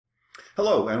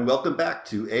Hello and welcome back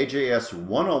to AJS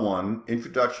 101,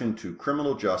 Introduction to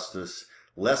Criminal Justice,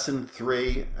 Lesson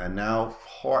 3 and now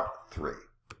Part 3.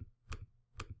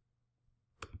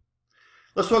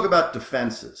 Let's talk about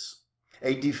defenses.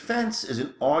 A defense is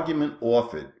an argument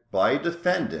offered by a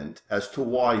defendant as to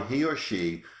why he or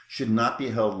she should not be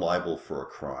held liable for a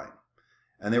crime.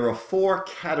 And there are 4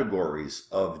 categories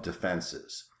of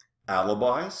defenses: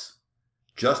 alibis,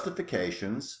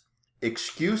 justifications,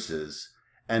 excuses,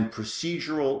 and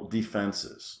procedural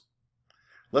defenses.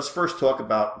 Let's first talk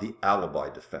about the alibi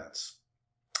defense.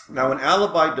 Now, an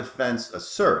alibi defense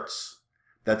asserts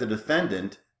that the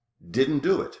defendant didn't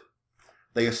do it.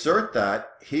 They assert that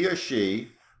he or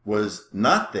she was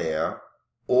not there,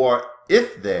 or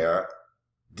if there,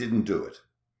 didn't do it.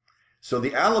 So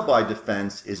the alibi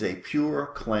defense is a pure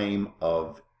claim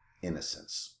of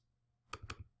innocence.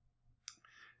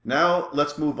 Now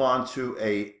let's move on to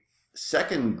a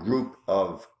second group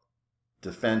of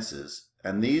defenses,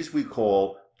 and these we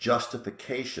call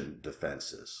justification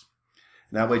defenses.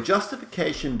 Now,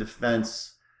 justification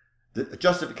defenses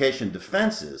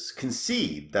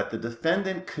concede that the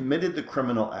defendant committed the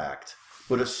criminal act,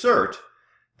 but assert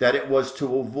that it was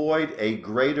to avoid a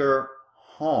greater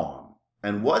harm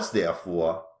and was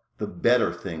therefore the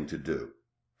better thing to do.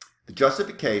 The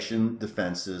justification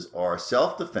defenses are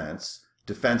self-defense,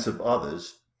 defense of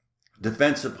others,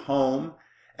 defense of home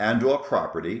and or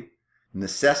property,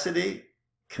 necessity,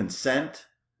 consent,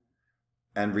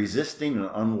 and resisting an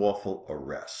unlawful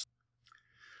arrest.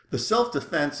 The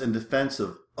self-defense and defense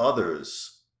of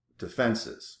others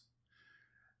defenses,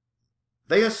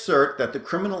 they assert that the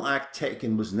criminal act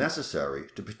taken was necessary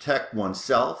to protect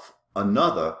oneself,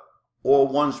 another, or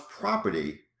one's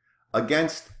property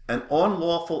against an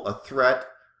unlawful threat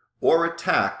or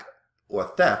attack or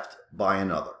theft by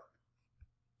another.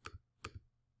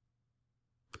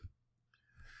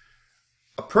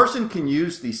 A person can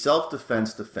use the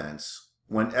self-defense defense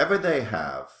whenever they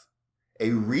have a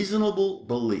reasonable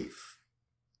belief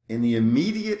in the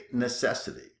immediate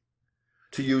necessity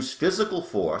to use physical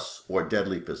force or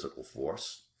deadly physical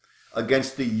force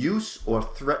against the use or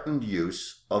threatened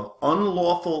use of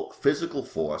unlawful physical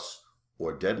force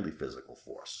or deadly physical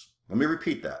force. Let me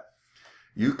repeat that.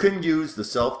 You can use the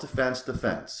self-defense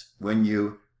defense when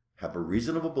you have a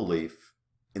reasonable belief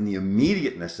in the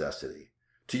immediate necessity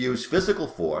to use physical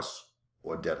force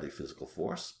or deadly physical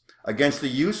force against the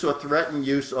use or threatened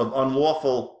use of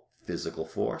unlawful physical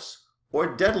force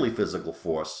or deadly physical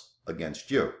force against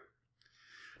you.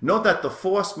 Note that the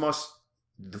force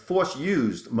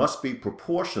used must be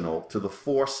proportional to the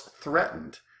force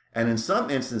threatened, and in some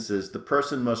instances the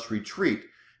person must retreat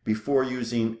before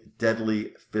using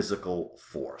deadly physical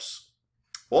force.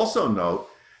 Also note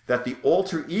that the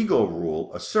alter ego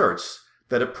rule asserts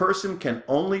that a person can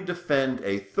only defend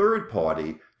a third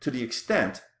party to the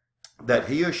extent that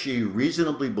he or she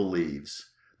reasonably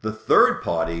believes the third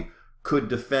party could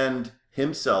defend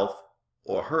himself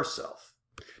or herself.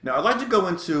 Now, I'd like to go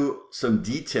into some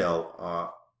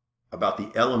detail about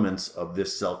the elements of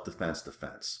this self-defense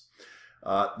defense.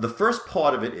 The first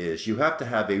part of it is you have to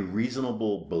have a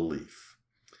reasonable belief.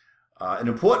 An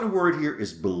important word here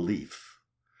is belief.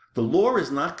 The law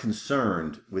is not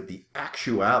concerned with the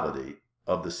actuality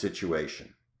of the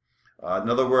situation. In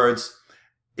other words,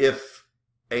 if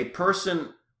a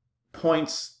person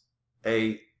points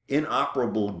an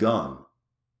inoperable gun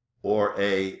or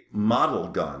a model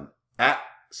gun at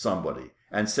somebody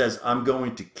and says, "I'm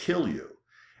going to kill you,"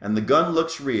 and the gun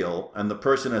looks real and the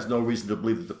person has no reason to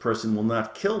believe that the person will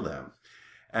not kill them,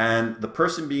 and the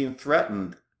person being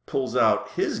threatened pulls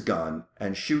out his gun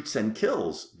and shoots and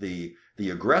kills the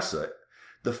aggressor,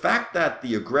 the fact that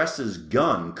the aggressor's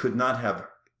gun could not have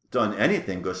done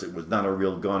anything because it was not a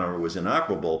real gun or it was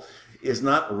inoperable is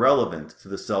not relevant to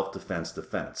the self-defense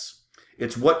defense.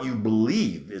 It's what you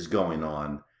believe is going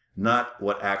on, not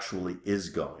what actually is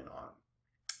going on.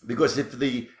 Because if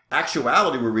the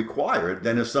actuality were required,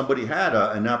 then if somebody had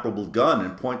an inoperable gun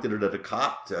and pointed it at a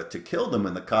cop to kill them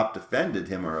and the cop defended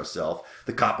him or herself,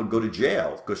 the cop would go to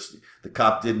jail because the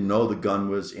cop didn't know the gun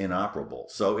was inoperable.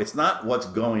 So it's not what's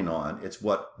going on, it's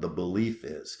what the belief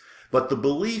is. But the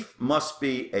belief must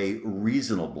be a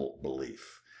reasonable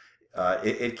belief.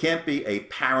 It can't be a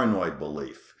paranoid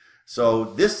belief. So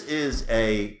this is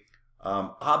a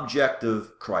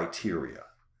objective criteria.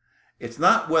 It's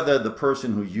not whether the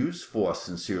person who used force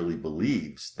sincerely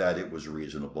believes that it was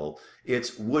reasonable.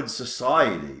 It's would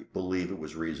society believe it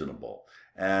was reasonable.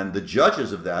 And the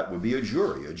judges of that would be a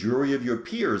jury. A jury of your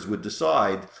peers would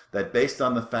decide that based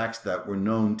on the facts that were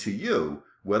known to you,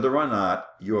 whether or not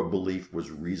your belief was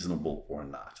reasonable or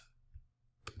not.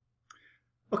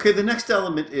 Okay, the next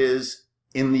element is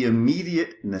in the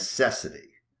immediate necessity.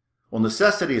 Well,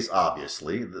 necessity is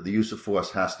obviously that the use of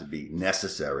force has to be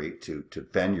necessary to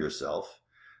defend yourself.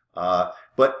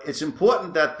 But it's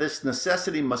important that this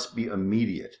necessity must be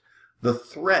immediate. The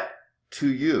threat to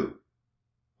you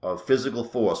of physical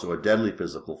force or deadly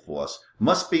physical force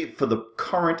must be for the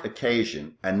current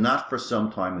occasion and not for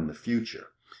some time in the future.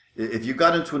 If you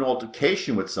got into an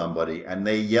altercation with somebody and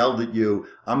they yelled at you,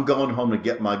 "I'm going home to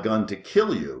get my gun to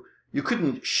kill you," you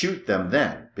couldn't shoot them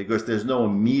then because there's no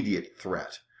immediate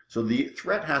threat. So the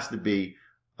threat has to be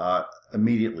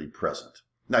immediately present.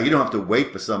 Now, you don't have to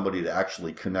wait for somebody to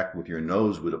actually connect with your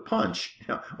nose with a punch.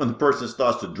 You know, when the person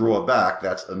starts to draw back,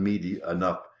 that's immediate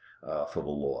enough for the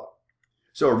law.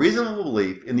 So a reasonable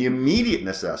belief in the immediate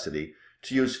necessity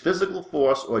to use physical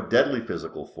force or deadly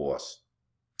physical force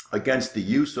against the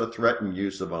use or threatened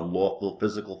use of unlawful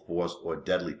physical force or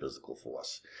deadly physical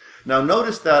force. Now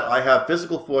notice that I have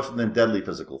physical force and then deadly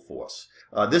physical force.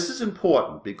 This is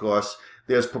important because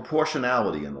there's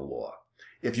proportionality in the law.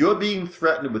 If you're being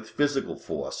threatened with physical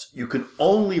force, you can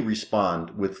only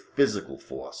respond with physical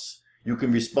force. You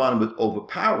can respond with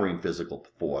overpowering physical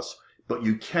force, but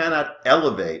you cannot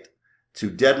elevate to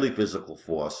deadly physical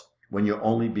force when you're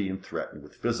only being threatened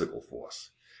with physical force.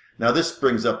 Now this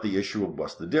brings up the issue of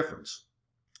what's the difference.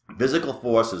 Physical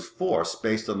force is force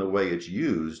based on the way it's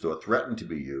used or threatened to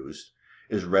be used,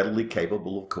 is readily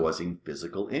capable of causing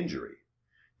physical injury.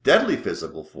 Deadly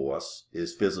physical force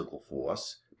is physical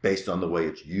force based on the way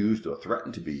it's used or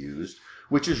threatened to be used,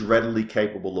 which is readily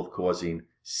capable of causing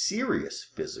serious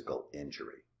physical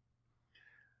injury.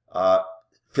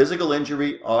 Physical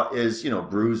injury is,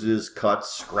 bruises, cuts,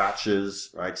 scratches,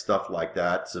 right, stuff like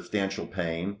that, substantial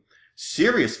pain.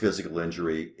 Serious physical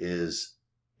injury is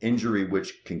injury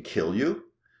which can kill you,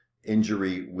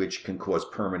 injury which can cause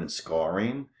permanent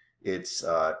scarring. It's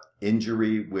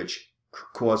injury which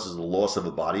causes the loss of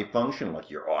a body function, like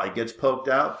your eye gets poked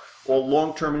out, or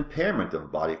long-term impairment of a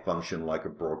body function, like a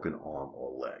broken arm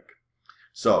or leg.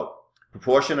 So,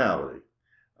 proportionality.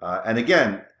 And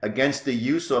again, against the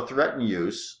use or threatened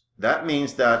use, that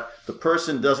means that the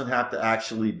person doesn't have to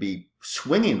actually be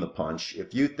swinging the punch.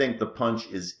 If you think the punch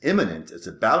is imminent, it's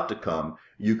about to come,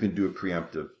 you can do a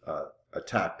preemptive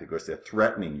attack because they're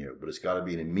threatening you, but it's got to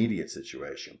be an immediate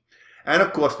situation. And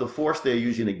of course, the force they're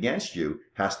using against you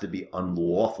has to be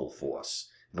unlawful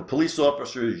force. If a police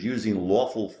officer is using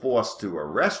lawful force to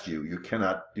arrest you, you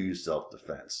cannot do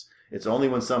self-defense. It's only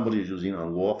when somebody is using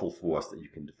unlawful force that you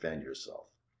can defend yourself.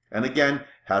 And again,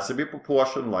 has to be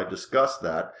proportional. I discussed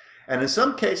that. And in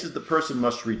some cases, the person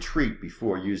must retreat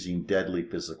before using deadly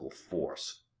physical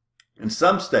force. In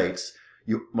some states,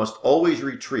 you must always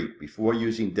retreat before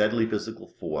using deadly physical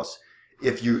force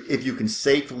if you can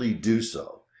safely do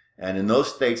so. And in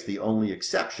those states, the only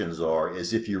exceptions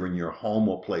is if you're in your home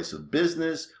or place of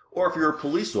business, or if you're a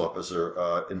police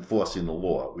officer enforcing the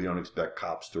law. We don't expect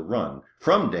cops to run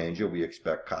from danger. We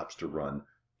expect cops to run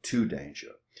to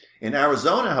danger. In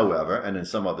Arizona, however, and in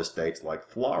some other states like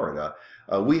Florida,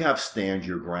 we have stand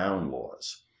your ground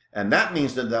laws. And that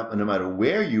means that no matter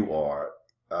where you are,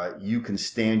 you can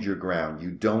stand your ground.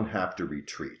 You don't have to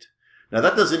retreat. Now,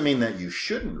 that doesn't mean that you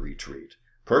shouldn't retreat.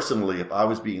 Personally, if I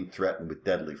was being threatened with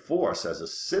deadly force as a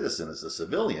citizen, as a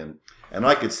civilian, and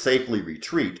I could safely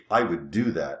retreat, I would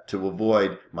do that to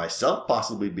avoid myself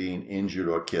possibly being injured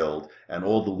or killed and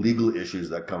all the legal issues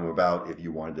that come about if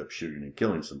you wind up shooting and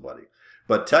killing somebody.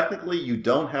 But technically, you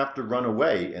don't have to run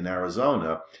away in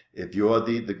Arizona if you're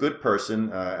the good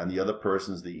person and the other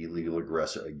person's the illegal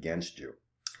aggressor against you.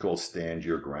 It's called stand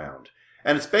your ground.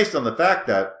 And it's based on the fact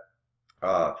that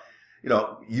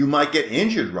you might get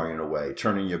injured running away.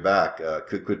 Turning your back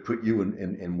could put you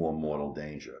in more mortal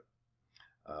danger.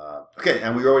 Okay,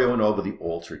 and we already went over the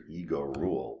alter ego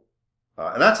rule.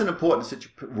 And that's an important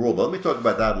rule, but let me talk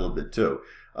about that a little bit too.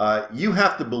 You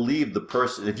have to believe the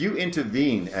person. If you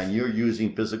intervene and you're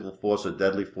using physical force or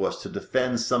deadly force to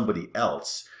defend somebody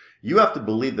else, you have to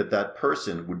believe that that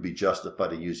person would be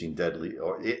justified in using deadly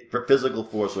or physical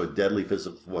force or deadly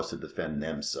physical force to defend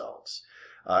themselves.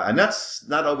 And that's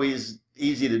not always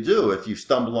easy to do if you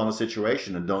stumble on a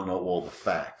situation and don't know all the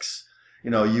facts.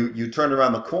 You turn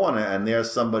around the corner and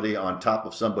there's somebody on top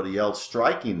of somebody else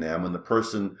striking them, and the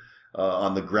person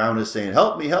on the ground is saying,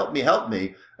 "Help me, help me, help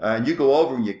me." And you go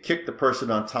over and you kick the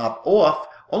person on top off,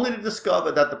 only to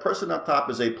discover that the person on top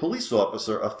is a police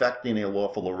officer effecting a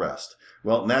lawful arrest.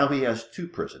 Well, now he has two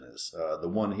prisoners, the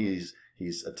one he's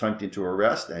attempting to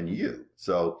arrest and you.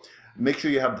 So make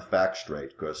sure you have the facts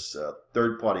straight, because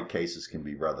third-party cases can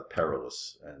be rather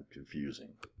perilous and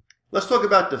confusing. Let's talk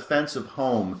about defense of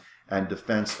home and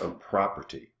defense of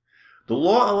property. The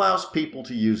law allows people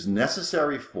to use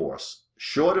necessary force,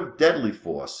 short of deadly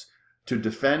force, to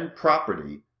defend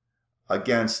property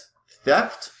against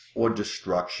theft or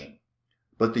destruction.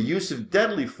 But the use of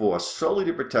deadly force solely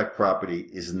to protect property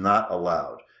is not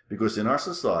allowed, because in our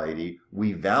society,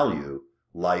 we value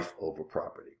life over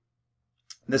property.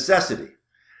 Necessity.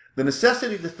 The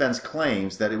necessity defense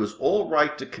claims that it was all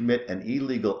right to commit an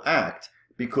illegal act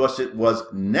because it was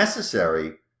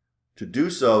necessary to do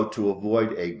so to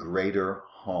avoid a greater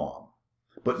harm.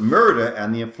 But murder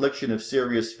and the infliction of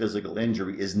serious physical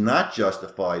injury is not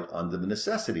justified under the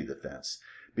necessity defense,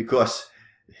 because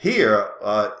here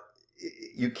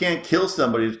you can't kill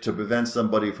somebody to prevent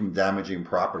somebody from damaging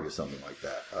property or something like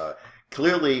that.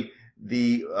 Clearly,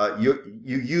 you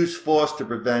use force to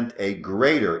prevent a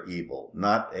greater evil,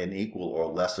 not an equal or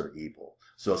lesser evil.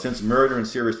 So since murder and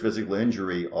serious physical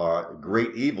injury are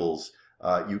great evils,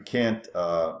 you can't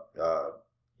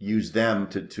use them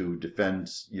to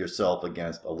defend yourself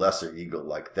against a lesser evil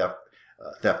like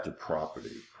theft of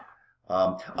property.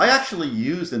 I actually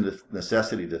used the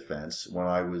necessity defense when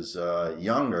I was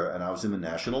younger, and I was in the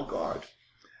National Guard.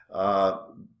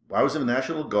 I was in the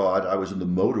National Guard. I was in the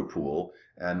motor pool,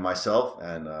 and myself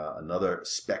and another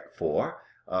Spec 4,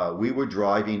 we were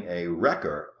driving a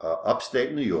wrecker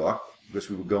upstate New York because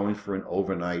we were going for an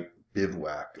overnight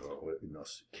bivouac or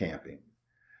camping.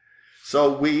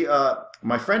 So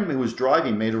my friend who was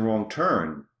driving made a wrong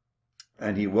turn,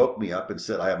 and he woke me up and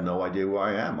said, "I have no idea where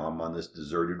I am. I'm on this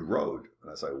deserted road."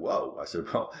 And I said, "Whoa." I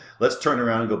said, "Well, let's turn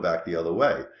around and go back the other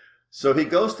way." So he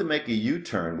goes to make a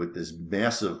U-turn with this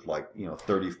massive,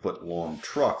 30-foot long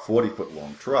truck, 40-foot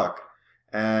long truck.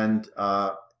 And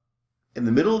in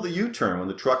the middle of the U-turn, when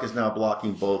the truck is now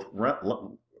blocking both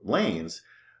lanes,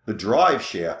 the drive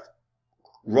shaft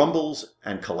rumbles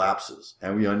and collapses.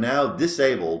 And we are now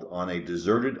disabled on a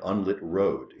deserted, unlit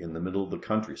road in the middle of the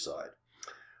countryside.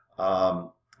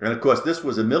 And of course, this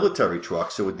was a military truck,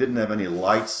 so it didn't have any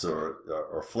lights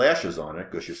or flashes on it,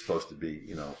 because you're supposed to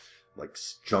be, like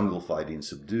jungle fighting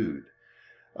subdued.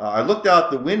 I looked out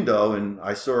the window and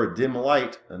I saw a dim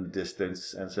light in the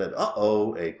distance and said,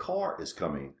 "Uh-oh, a car is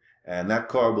coming. And that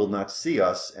car will not see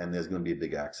us, and there's going to be a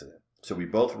big accident." So we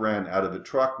both ran out of the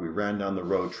truck. We ran down the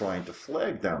road trying to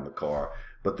flag down the car,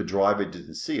 but the driver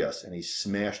didn't see us, and he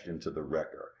smashed into the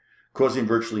wrecker, causing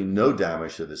virtually no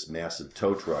damage to this massive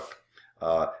tow truck,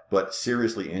 but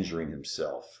seriously injuring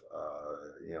himself.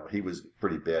 He was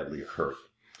pretty badly hurt.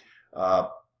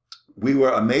 We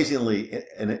were amazingly,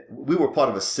 we were part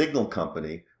of a signal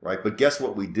company, right? But guess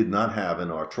what we did not have in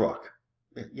our truck?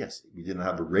 Yes, we didn't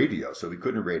have a radio, so we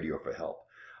couldn't radio for help.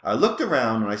 I looked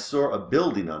around and I saw a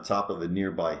building on top of a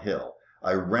nearby hill.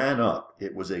 I ran up.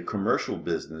 It was a commercial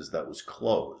business that was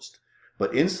closed.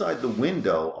 But inside the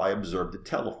window, I observed a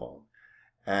telephone.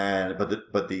 But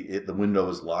the window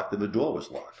was locked and the door was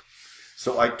locked.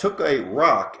 So I took a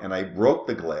rock and I broke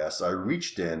the glass. I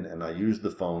reached in and I used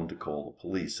the phone to call the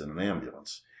police and an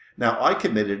ambulance. Now, I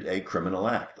committed a criminal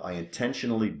act. I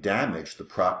intentionally damaged the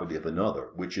property of another,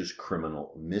 which is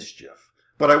criminal mischief.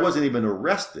 But I wasn't even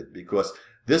arrested because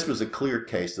this was a clear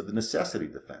case of the necessity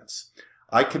defense.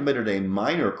 I committed a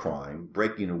minor crime,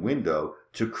 breaking a window,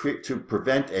 to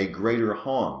prevent a greater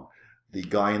harm, the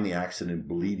guy in the accident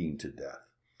bleeding to death.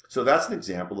 So that's an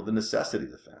example of the necessity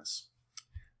defense.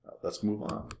 Let's move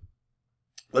on.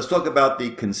 Let's talk about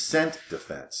the consent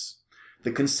defense.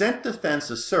 The consent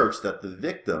defense asserts that the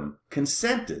victim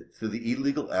consented to the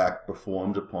illegal act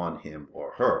performed upon him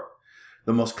or her.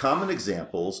 The most common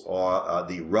examples are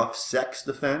the rough sex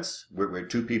defense, where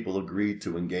two people agreed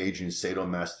to engage in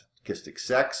sadomasochistic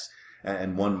sex,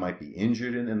 and one might be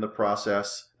injured in the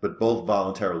process, but both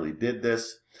voluntarily did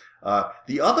this.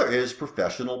 The other is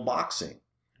professional boxing.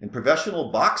 In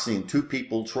professional boxing, two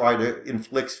people try to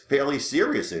inflict fairly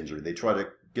serious injury. They try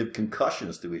to give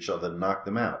concussions to each other and knock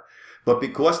them out. But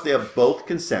because they're both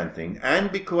consenting,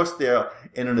 and because they're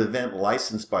in an event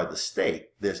licensed by the state,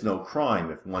 there's no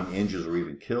crime if one injures or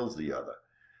even kills the other.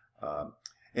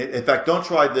 In fact, don't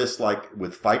try this like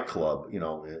with Fight Club,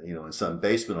 in some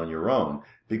basement on your own,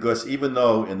 because even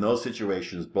though in those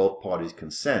situations both parties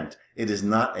consent, it is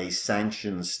not a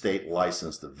sanctioned state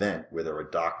licensed event where there are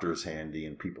doctors handy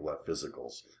and people have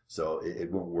physicals. So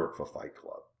it won't work for Fight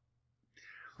Club.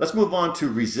 Let's move on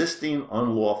to resisting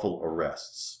unlawful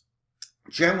arrests.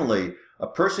 Generally, a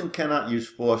person cannot use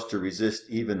force to resist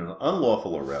even an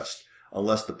unlawful arrest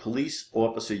unless the police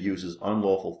officer uses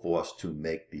unlawful force to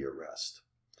make the arrest.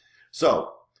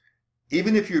 So,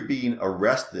 even if you're being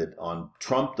arrested on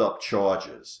trumped-up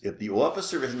charges, if the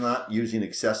officer is not using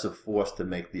excessive force to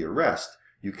make the arrest,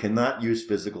 you cannot use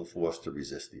physical force to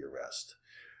resist the arrest.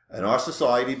 And our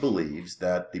society believes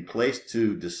that the place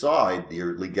to decide the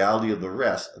legality of the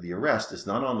arrest is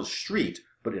not on the street,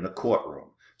 but in a courtroom.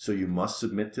 So you must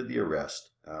submit to the arrest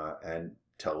and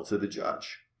tell it to the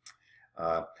judge.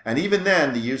 And even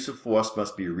then, the use of force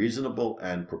must be reasonable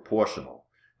and proportional.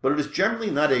 But it is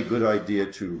generally not a good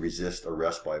idea to resist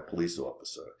arrest by a police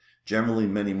officer. Generally,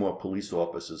 many more police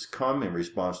officers come in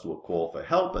response to a call for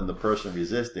help, and the person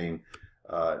resisting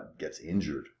gets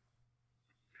injured.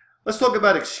 Let's talk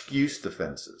about excuse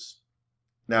defenses.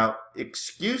 Now,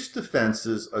 excuse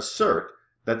defenses assert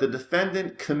that the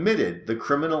defendant committed the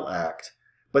criminal act,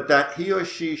 but that he or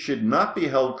she should not be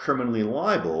held criminally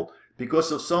liable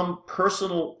because of some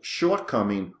personal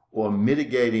shortcoming or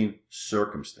mitigating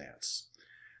circumstance.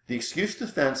 The excuse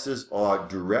defenses are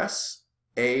duress,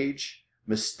 age,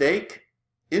 mistake,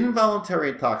 involuntary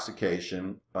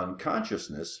intoxication,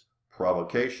 unconsciousness,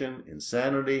 provocation,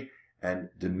 insanity, and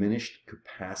diminished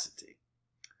capacity.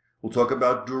 We'll talk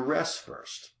about duress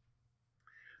first.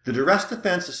 The duress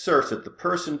defense asserts that the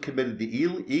person committed the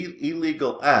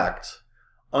illegal act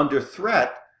under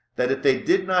threat that if they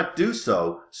did not do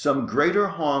so, some greater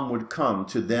harm would come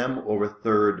to them or a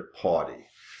third party.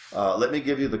 Let me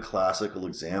give you the classical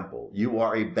example. You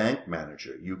are a bank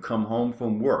manager. You come home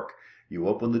from work. You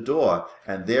open the door,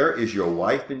 and there is your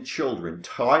wife and children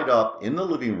tied up in the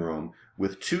living room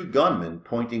with two gunmen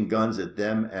pointing guns at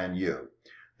them and you.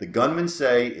 The gunmen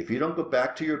say, if you don't go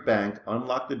back to your bank,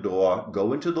 unlock the door,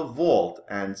 go into the vault,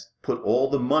 and put all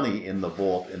the money in the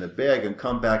vault in a bag and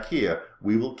come back here,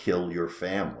 we will kill your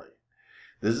family.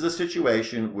 This is a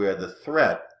situation where the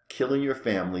threat, killing your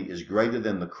family, is greater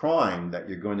than the crime that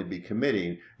you're going to be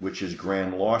committing, which is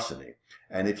grand larceny.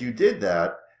 And if you did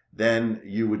that, then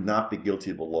you would not be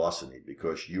guilty of a larceny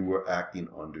because you were acting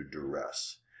under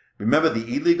duress. Remember,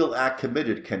 the illegal act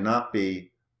committed cannot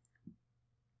be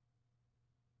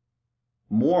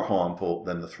more harmful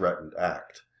than the threatened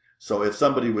act. So if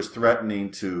somebody was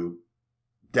threatening to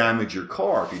damage your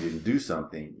car if you didn't do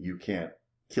something, you can't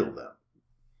kill them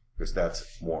because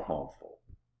that's more harmful.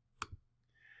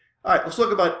 All right, let's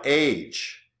talk about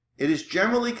age. It is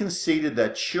generally conceded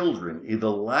that children either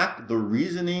lack the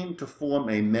reasoning to form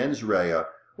a mens rea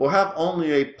or have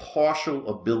only a partial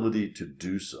ability to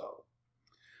do so.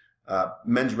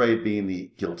 Mens rea being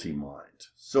the guilty mind.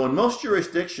 So in most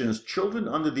jurisdictions, children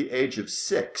under the age of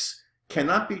 6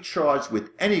 cannot be charged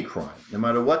with any crime, no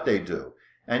matter what they do.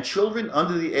 And children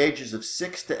under the ages of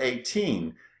 6 to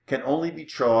 18 can only be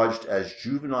charged as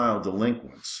juvenile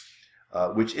delinquents,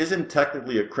 which isn't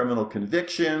technically a criminal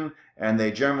conviction, and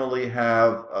they generally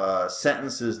have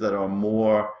sentences that are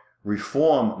more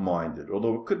reform-minded,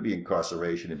 although it could be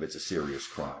incarceration if it's a serious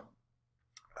crime.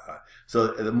 So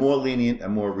the more lenient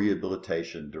and more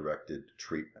rehabilitation-directed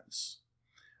treatments.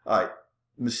 All right,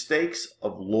 mistakes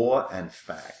of law and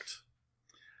fact.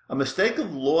 A mistake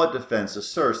of law defense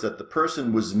asserts that the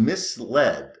person was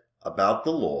misled about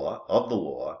the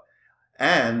law,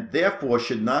 and therefore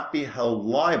should not be held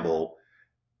liable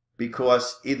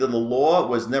because either the law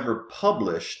was never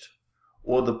published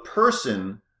or the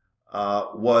person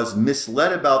was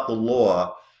misled about the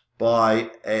law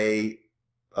by an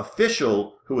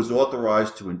official who was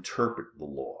authorized to interpret the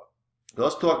law. So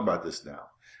let's talk about this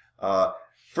now.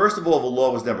 First of all, the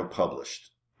law was never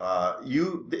published.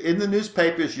 In the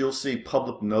newspapers, you'll see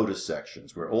public notice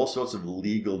sections where all sorts of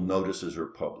legal notices are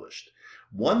published.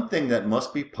 One thing that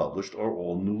must be published are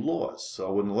all new laws.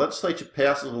 So when the legislature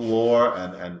passes a law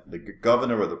and the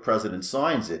governor or the president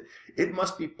signs it, it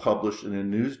must be published in a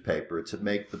newspaper to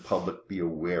make the public be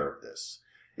aware of this.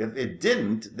 If it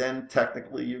didn't, then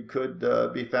technically you could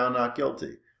be found not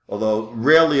guilty, although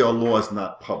rarely are laws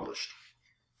not published.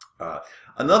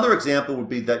 Another example would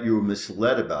be that you were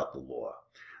misled about the law.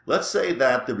 Let's say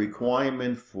that the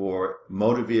requirement for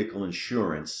motor vehicle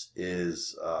insurance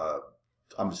is,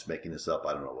 I'm just making this up,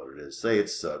 I don't know what it is. Say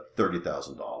it's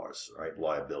 $30,000, right,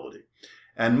 liability.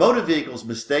 And motor vehicles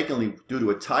mistakenly, due to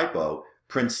a typo,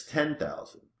 prints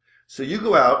 $10,000. So you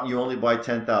go out and you only buy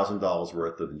 $10,000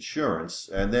 worth of insurance,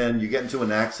 and then you get into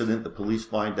an accident, the police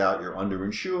find out you're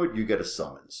underinsured, you get a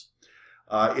summons.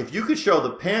 If you could show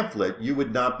the pamphlet, you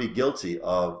would not be guilty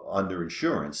of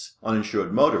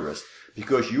uninsured motorist,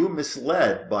 because you were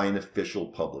misled by an official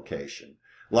publication.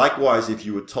 Likewise, if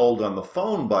you were told on the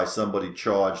phone by somebody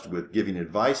charged with giving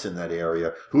advice in that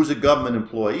area, who's a government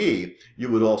employee, you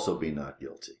would also be not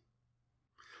guilty.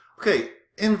 Okay,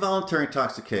 involuntary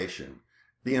intoxication.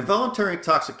 The involuntary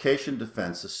intoxication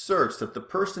defense asserts that the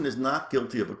person is not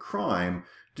guilty of a crime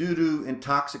due to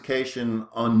intoxication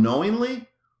unknowingly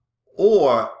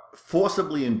or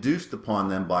forcibly induced upon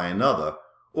them by another,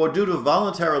 or due to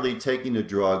voluntarily taking a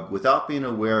drug without being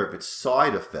aware of its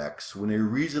side effects when a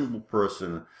reasonable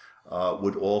person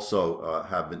would also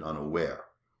have been unaware.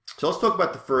 So let's talk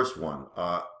about the first one,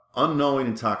 unknowing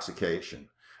intoxication.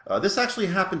 This actually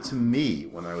happened to me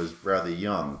when I was rather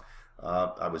young.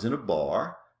 I was in a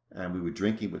bar and we were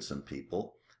drinking with some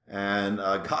people, and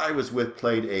a guy I was with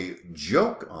played a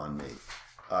joke on me.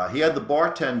 He had the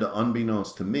bartender,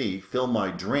 unbeknownst to me, fill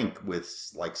my drink with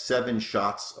like 7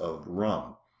 shots of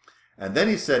rum. And then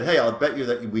he said, hey, I'll bet you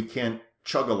that we can't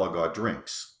chug-a-lug our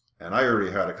drinks. And I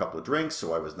already had a couple of drinks,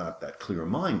 so I was not that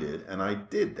clear-minded, and I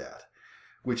did that.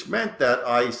 Which meant that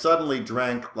I suddenly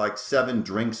drank like 7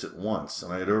 drinks at once,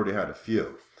 and I had already had a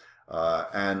few.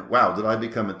 And wow, did I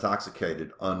become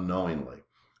intoxicated unknowingly.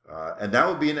 And that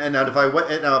would be, and now if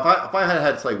I had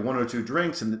had say 1 or 2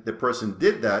 drinks and the person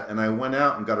did that, and I went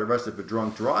out and got arrested for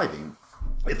drunk driving,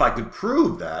 if I could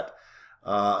prove that,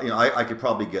 I could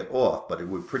probably get off, but it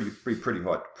would be pretty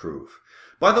hard to prove.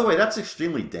 By the way, that's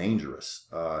extremely dangerous.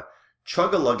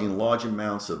 Chug-a-lugging large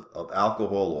amounts of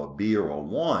alcohol or beer or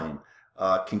wine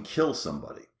can kill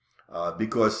somebody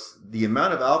because the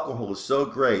amount of alcohol is so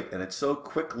great and it's so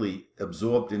quickly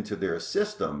absorbed into their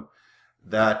system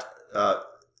that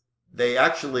they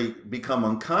actually become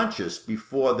unconscious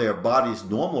before their body's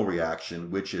normal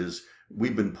reaction, which is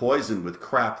we've been poisoned with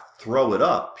crap, throw it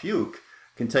up, puke,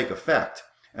 can take effect.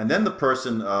 And then the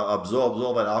person absorbs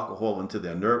all that alcohol into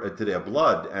their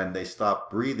blood, and they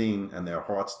stop breathing and their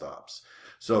heart stops.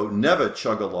 So never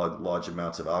chug-a-lug large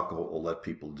amounts of alcohol or let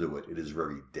people do it. It is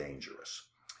very dangerous.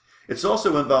 It's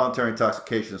also involuntary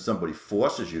intoxication if somebody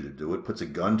forces you to do it, puts a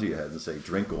gun to your head and say,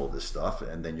 drink all this stuff,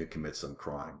 and then you commit some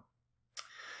crime.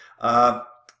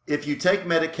 If you take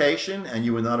medication and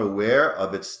you were not aware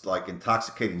of its like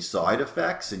intoxicating side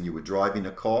effects and you were driving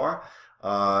a car,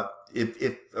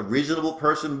 if a reasonable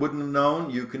person wouldn't have known,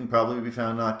 you can probably be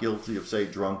found not guilty of, say,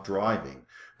 drunk driving.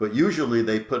 But usually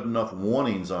they put enough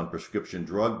warnings on prescription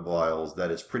drug vials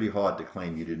that it's pretty hard to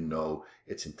claim you didn't know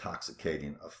its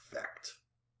intoxicating effect.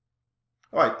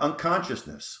 All right,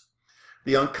 unconsciousness.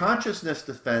 The unconsciousness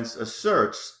defense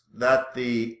asserts that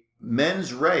the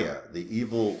mens rea, the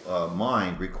evil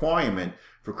mind requirement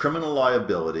for criminal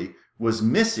liability, was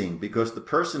missing because the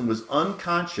person was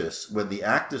unconscious when the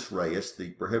actus reus,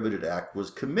 the prohibited act, was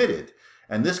committed.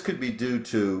 And this could be due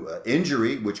to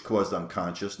injury, which caused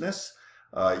unconsciousness.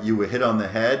 You were hit on the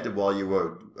head while you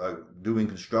were doing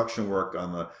construction work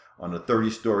on a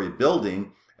 30-story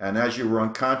building, and as you were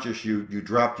unconscious, you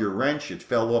dropped your wrench, it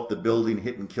fell off the building,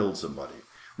 hit and killed somebody.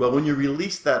 Well, when you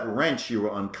released that wrench, you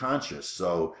were unconscious,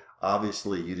 so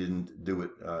obviously you didn't do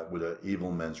it with an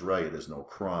evil mens rea. There's no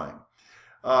crime.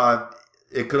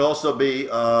 It could also be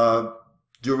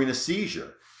during a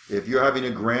seizure. If you're having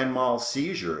a grand mal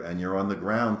seizure and you're on the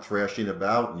ground thrashing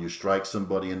about and you strike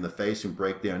somebody in the face and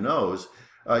break their nose,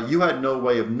 you had no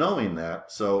way of knowing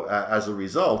that. So as a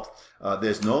result,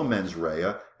 there's no mens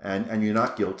rea, and you're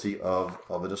not guilty of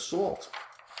an assault.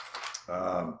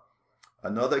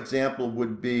 Another example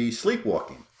would be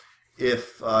sleepwalking.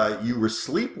 If you were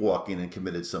sleepwalking and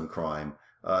committed some crime,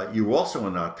 you also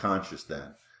are not conscious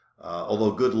then.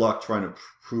 Although good luck trying to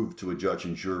prove to a judge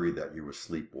and jury that you were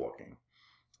sleepwalking.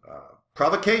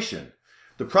 Provocation.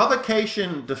 The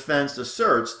provocation defense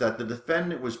asserts that the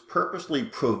defendant was purposely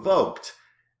provoked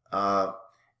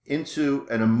into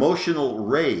an emotional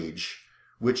rage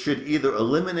which should either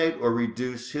eliminate or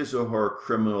reduce his or her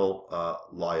criminal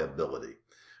liability.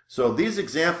 So these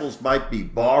examples might be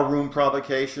barroom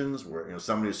provocations, where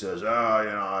somebody says, "Oh,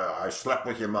 I slept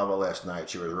with your mother last night.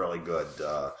 She was really good."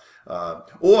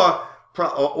 Or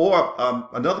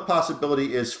another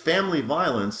possibility is family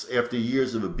violence after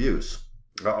years of abuse.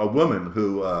 A woman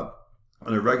who, on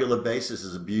a regular basis,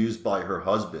 is abused by her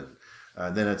husband,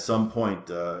 and then at some point,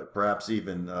 perhaps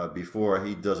even before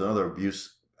he does another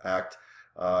abuse act,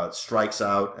 strikes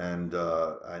out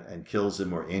and kills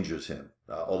him or injures him.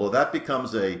 Although that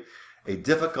becomes a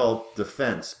difficult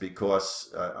defense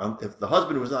because if the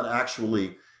husband was not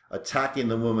actually attacking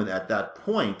the woman at that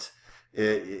point,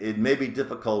 it may be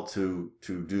difficult to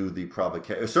do the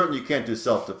provocation. Certainly you can't do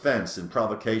self-defense, and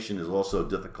provocation is also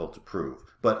difficult to prove,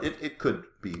 but it could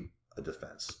be a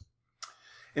defense.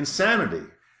 Insanity.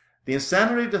 The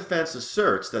insanity defense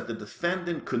asserts that the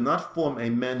defendant could not form a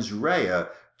mens rea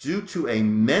due to a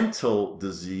mental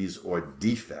disease or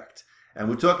defect. And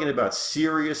we're talking about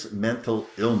serious mental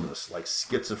illness like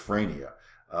schizophrenia,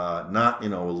 not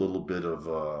a little bit of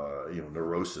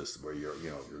neurosis where you're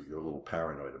a little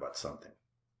paranoid about something.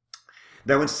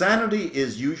 Now, insanity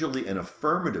is usually an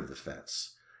affirmative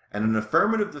defense, and an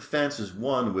affirmative defense is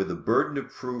one where the burden of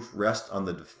proof rests on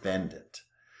the defendant.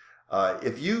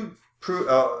 If you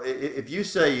if you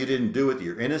say you didn't do it,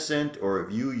 you're innocent, or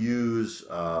if you use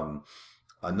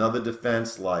another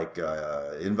defense like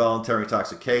involuntary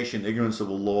intoxication, ignorance of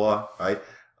the law, right?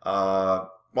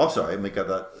 Well, I'm sorry,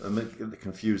 I'm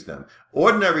confuse them.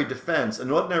 Ordinary defense,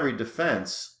 an ordinary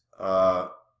defense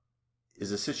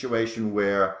is a situation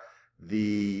where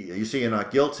you say you're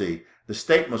not guilty, the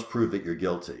state must prove that you're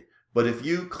guilty. But if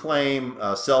you claim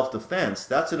self-defense,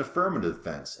 that's an affirmative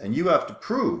defense, and you have to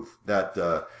prove that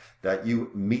that you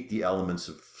meet the elements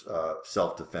of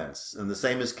self-defense. And the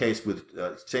same is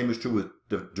true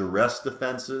with duress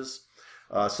defenses.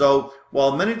 So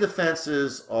while many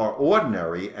defenses are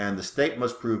ordinary and the state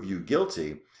must prove you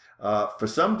guilty, for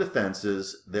some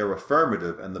defenses they're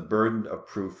affirmative and the burden of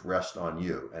proof rests on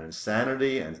you. And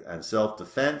insanity and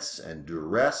self-defense and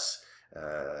duress,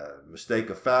 mistake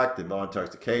of fact, involuntary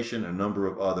intoxication, and a number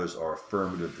of others are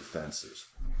affirmative defenses.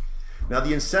 Now,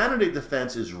 the insanity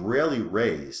defense is rarely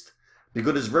raised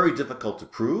because it's very difficult to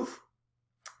prove.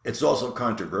 It's also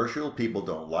controversial. People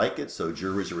don't like it, so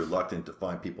juries are reluctant to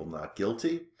find people not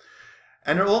guilty.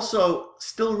 And it also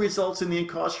still results in the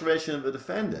incarceration of the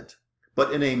defendant,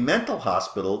 but in a mental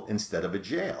hospital instead of a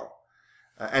jail.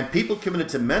 And people committed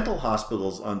to mental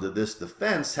hospitals under this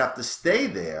defense have to stay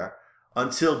there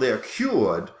until they're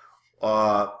cured,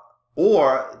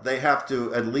 or they have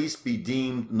to at least be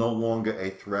deemed no longer a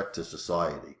threat to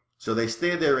society. So they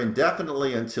stay there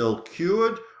indefinitely until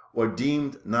cured or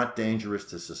deemed not dangerous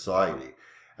to society.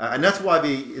 And that's why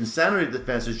the insanity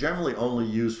defense is generally only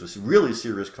used for really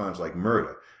serious crimes like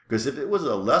murder. Because if it was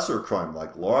a lesser crime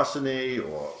like larceny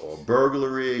or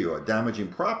burglary or damaging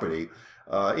property,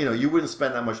 you wouldn't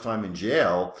spend that much time in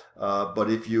jail.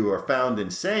 But if you are found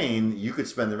insane, you could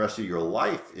spend the rest of your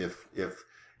life if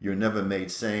you're never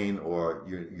made sane or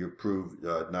you're proved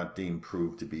not deemed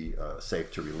proved to be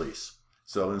safe to release.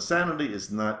 So insanity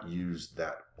is not used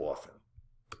that often.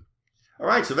 All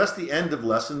right, so that's the end of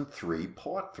Lesson 3,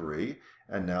 Part 3,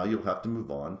 and now you'll have to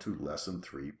move on to Lesson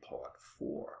 3, Part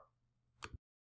 4.